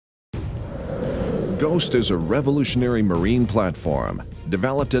Ghost is a revolutionary marine platform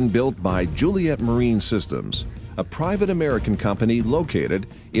developed and built by Juliet Marine Systems, a private American company located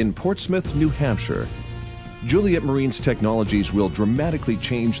in Portsmouth, New Hampshire. Juliet Marine's technologies will dramatically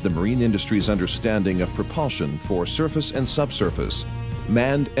change the marine industry's understanding of propulsion for surface and subsurface,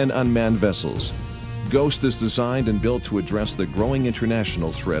 manned and unmanned vessels. Ghost is designed and built to address the growing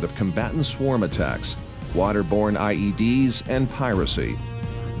international threat of combatant swarm attacks, waterborne IEDs, and piracy.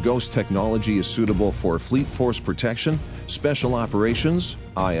 Ghost technology is suitable for fleet force protection, special operations,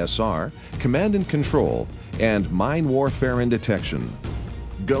 ISR, command and control, and mine warfare and detection.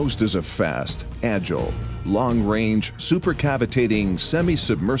 Ghost is a fast, agile, long-range, supercavitating,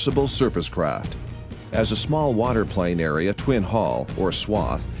 semi-submersible surface craft. As a small waterplane area twin hull, or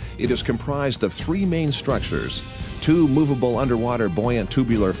swath, it is comprised of three main structures, two movable underwater buoyant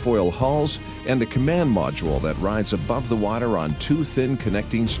tubular foil hulls, and a command module that rides above the water on two thin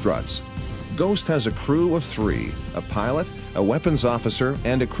connecting struts. Ghost has a crew of three, a pilot, a weapons officer,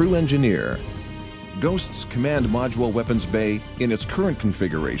 and a crew engineer. Ghost's command module weapons bay, in its current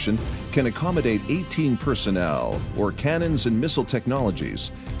configuration, can accommodate 18 personnel or cannons and missile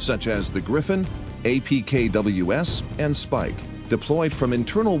technologies, such as the Griffin, APKWS, and Spike, deployed from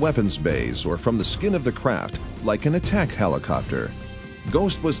internal weapons bays or from the skin of the craft, like an attack helicopter.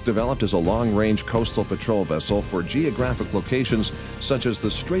 Ghost was developed as a long-range coastal patrol vessel for geographic locations such as the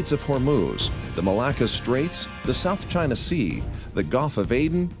Straits of Hormuz, the Malacca Straits, the South China Sea, the Gulf of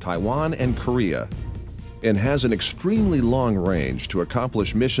Aden, Taiwan, and Korea, and has an extremely long range to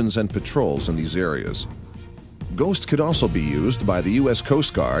accomplish missions and patrols in these areas. Ghost could also be used by the U.S.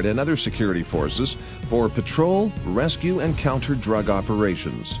 Coast Guard and other security forces for patrol, rescue, and counter-drug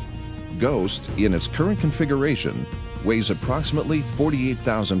operations. Ghost, in its current configuration, weighs approximately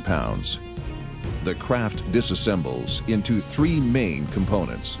 48,000 pounds. The craft disassembles into three main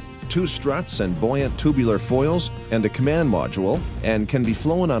components: two struts and buoyant tubular foils, and a command module, and can be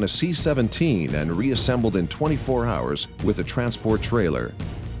flown on a C-17 and reassembled in 24 hours with a transport trailer.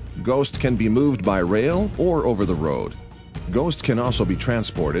 Ghost can be moved by rail or over the road. Ghost can also be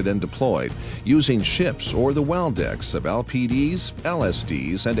transported and deployed using ships or the well decks of LPDs,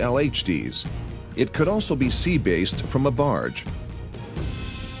 LSDs, and LHDs. It could also be sea-based from a barge.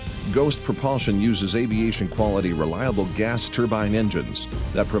 Ghost propulsion uses aviation-quality reliable gas turbine engines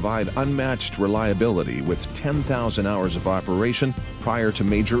that provide unmatched reliability with 10,000 hours of operation prior to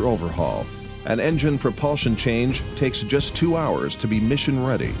major overhaul. An engine propulsion change takes just 2 hours to be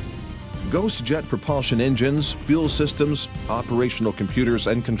mission-ready. Ghost jet propulsion engines, fuel systems, operational computers,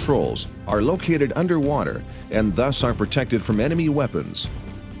 and controls are located underwater and thus are protected from enemy weapons.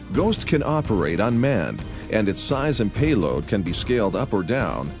 Ghost can operate unmanned, and its size and payload can be scaled up or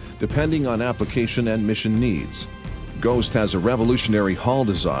down depending on application and mission needs. Ghost has a revolutionary hull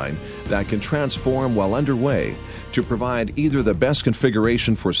design that can transform while underway to provide either the best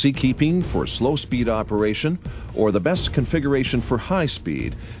configuration for seakeeping for slow speed operation or the best configuration for high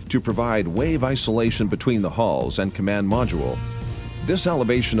speed to provide wave isolation between the hulls and command module. This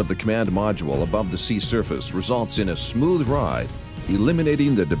elevation of the command module above the sea surface results in a smooth ride,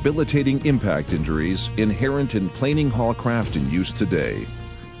 eliminating the debilitating impact injuries inherent in planing hull craft in use today.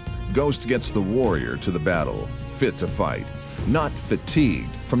 Ghost gets the warrior to the battle, fit to fight, not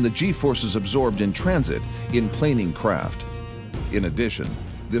fatigued from the G-forces absorbed in transit in planing craft. In addition,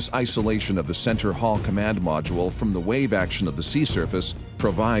 this isolation of the center hull command module from the wave action of the sea surface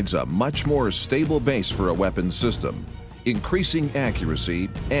provides a much more stable base for a weapons system, increasing accuracy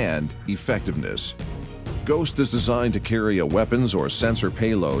and effectiveness. Ghost is designed to carry a weapons or sensor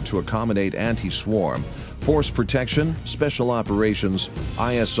payload to accommodate anti-swarm, force protection, special operations,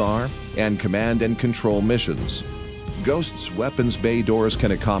 ISR, and command and control missions. Ghost's weapons bay doors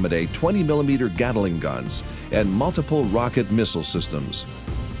can accommodate 20mm Gatling guns and multiple rocket missile systems.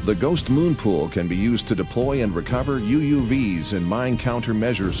 The Ghost moon pool can be used to deploy and recover UUVs and mine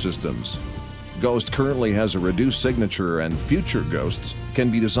countermeasure systems. Ghost currently has a reduced signature, and future Ghosts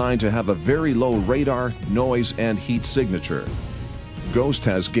can be designed to have a very low radar, noise, and heat signature. Ghost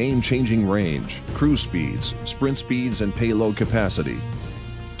has game-changing range, cruise speeds, sprint speeds, and payload capacity.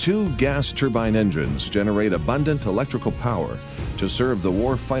 Two gas turbine engines generate abundant electrical power to serve the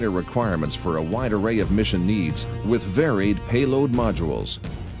warfighter requirements for a wide array of mission needs with varied payload modules.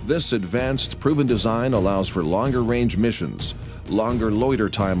 This advanced, proven design allows for longer range missions, longer loiter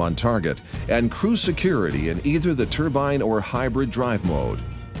time on target, and crew security in either the turbine or hybrid drive mode.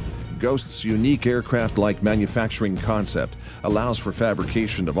 Ghost's unique aircraft-like manufacturing concept allows for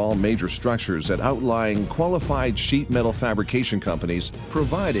fabrication of all major structures at outlying qualified sheet metal fabrication companies,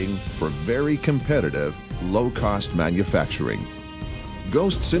 providing for very competitive, low-cost manufacturing.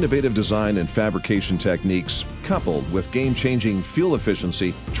 Ghost's innovative design and fabrication techniques, coupled with game-changing fuel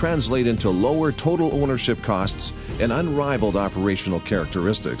efficiency, translate into lower total ownership costs and unrivaled operational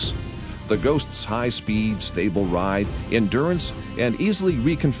characteristics. The Ghost's high-speed, stable ride, endurance, and easily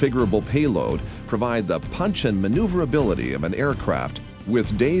reconfigurable payload provide the punch and maneuverability of an aircraft,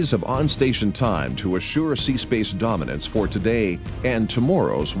 with days of on-station time to assure sea space dominance for today and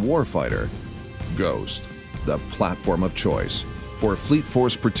tomorrow's warfighter. Ghost, the platform of choice for Fleet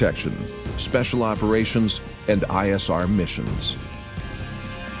Force protection, special operations, and ISR missions.